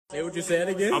Say what you said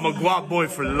again? I'm a guap boy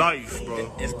for life, bro.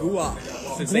 It's guap.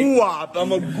 Guap.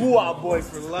 I'm a guap boy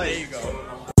for life. There you go.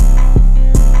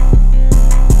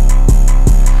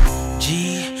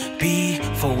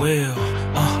 GB4Min.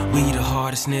 We the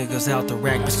hardest niggas out the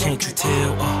rack, but can't you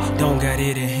tell? Don't got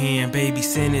it in hand, baby,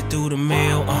 send it through the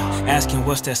mail. Asking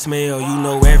what's that smell, you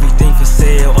know everything for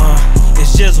sale.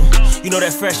 It's Jizzle, you know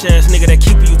that fresh ass nigga that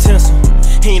keep a utensil.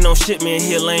 He ain't no shit, man,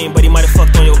 he a lame, but he might've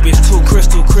fucked on your bitch too.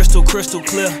 Crystal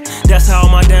clear. That's how all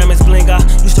my diamonds blink. I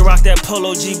used to rock that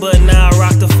Polo G, but now I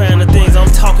rock the fan of things. I'm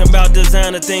talking about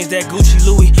designer things, that Gucci,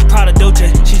 Louis, Prada,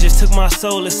 Dolce. She just took my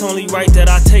soul, it's only right that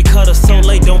I take her to so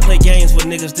late. Don't play games with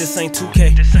niggas, this ain't 2K.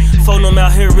 Phone them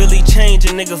out here really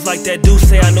changing, niggas like that do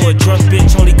say. I know a drunk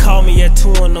bitch only call me at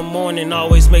 2 in the morning,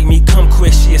 always make me come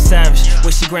quick, she a savage.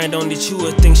 When she grind on it, you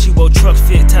would think she wore truck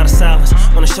fit, tired of silence.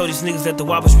 Wanna show these niggas that the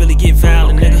whoppers really get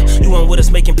violent, nigga. You went with us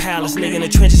making palace, nigga. In the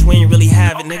trenches we ain't really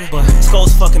have it, nigga. But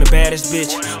Skull's fucking the baddest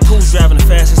bitch, Pooh's driving the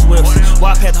fastest whips.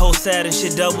 WAP had the whole sad and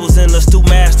shit, doubles in the stew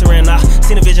master. And I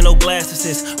seen a vision, no blast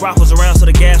assist. Rock was around so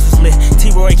the gas was lit.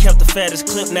 T-Roy kept the fattest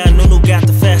clip, now Nunu got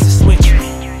the fastest switch.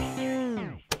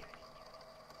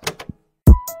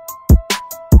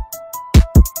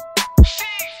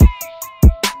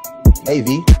 Hey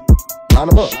V, line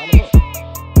them up.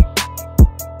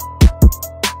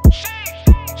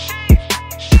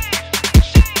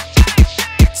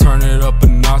 Turn it up a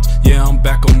notch, yeah, I'm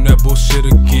back on that bullshit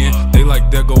again. They like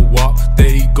that go walk,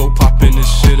 they go pop in this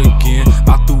shit again.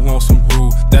 I threw on some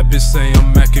rude, that bitch say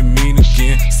I'm acting mean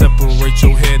again. Separate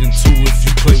your head in two if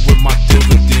you play with my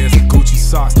dividends. Gucci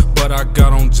socks, but I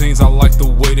got on jeans, I like the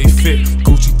way they fit.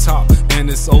 Gucci top, and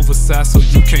it's oversized so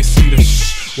you can't see the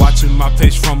shh. Watching my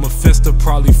page from a Finsta,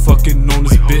 probably fucking on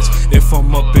this bitch. If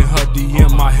I'm up in her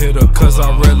DM, I hit her, cause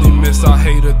I rarely miss. I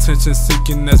hate attention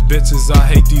seeking ass bitches, I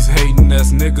hate these hating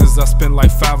ass niggas. I spent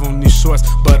like 5 on these shorts,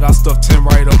 but I stuffed 10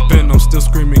 right up in them. Still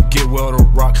screaming, get well to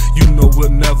rock. You know we'll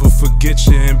never forget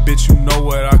you, and bitch, you know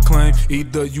what I claim.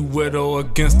 Either you with or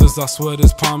against us. I swear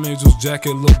this Palm Angels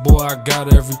jacket, little boy, I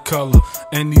got every color.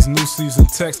 And these new season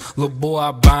texts, little boy,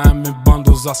 I buy them in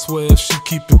bundles. I swear if she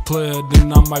keep it player,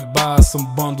 then I might buy some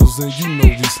bundles. And you know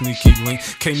we sneaky link.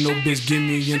 Can't no bitch get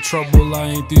me in trouble. I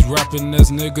ain't these rapping ass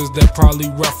niggas that probably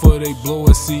rap for they blow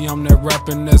it. See, I'm that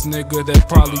rapping ass nigga that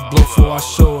probably blow for I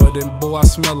show it. And boy, I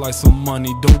smell like some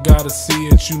money. Don't gotta see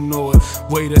it, you know it.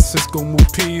 Way that Cisco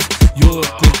move peas, you'll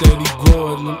think that he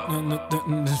grow it.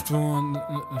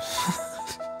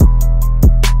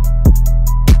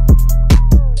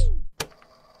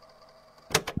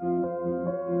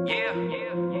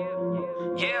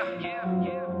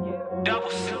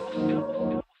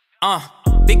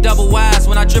 Big double wise,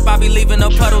 when I drip I be leaving a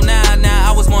puddle. Nah,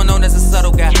 I was more known as a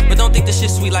subtle guy, but don't think this shit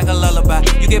sweet like a lullaby.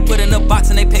 You get put in a box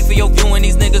and they pay for your viewing.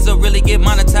 These niggas will really get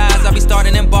monetized. I be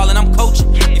starting and balling, I'm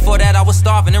coaching. Before that I was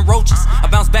starving in roaches. I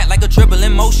bounce back like a dribble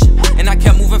in motion, and I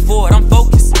kept moving forward, I'm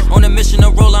focused. On a mission, a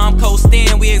roller, I'm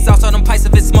coasting. We exhaust all them pipes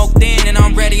if it's smoked in. And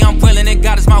I'm ready, I'm willing, and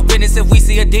God is my witness if we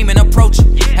see a demon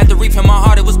approaching. Had to reap in my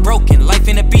heart, it was broken. Life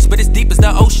in the beach, but it's deep as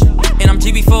the ocean. And I'm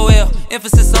GB4L,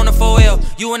 emphasis on the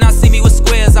 4L. You will not see me with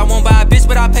squares. I won't buy a bitch,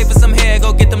 but I pay for some hair.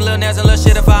 Go get them little nails and little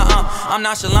shit if I'm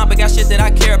nonchalant, but got shit that I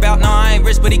care about. No, I ain't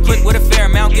rich, but he quick with a fair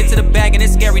amount. Get to the bag and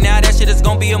it's scary. Now that shit is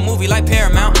gonna be a movie like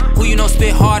Paramount. Who you know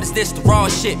spit hard is this, the raw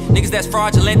shit. Niggas that's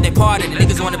fraudulent, they part of it.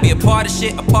 Niggas wanna be a part of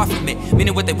shit, apart from it.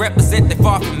 Meaning what they represent, they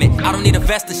far from it. I don't need a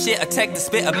vest of shit, a tech to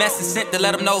spit, a message sent to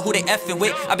let them know who they effing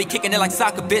with. I be kicking it like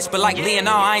soccer, bitch, but like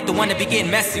Leonardo, I ain't the one that be getting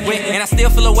messy with. And I still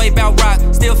feel a way about rock,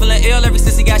 still feeling ill ever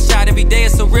since he got shot. Every day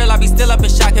it's surreal, I be still up in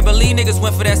shock. Can't believe niggas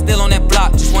went for that, still on that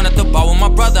block. Just wanted to ball with my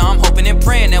brother, I'm hoping and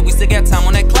praying that we still got time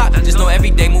on that clock. Just know every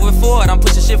day moving forward, I'm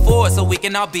pushing shit forward so we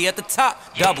can all be at the top.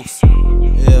 Doubles.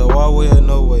 Yeah, why way or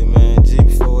no way?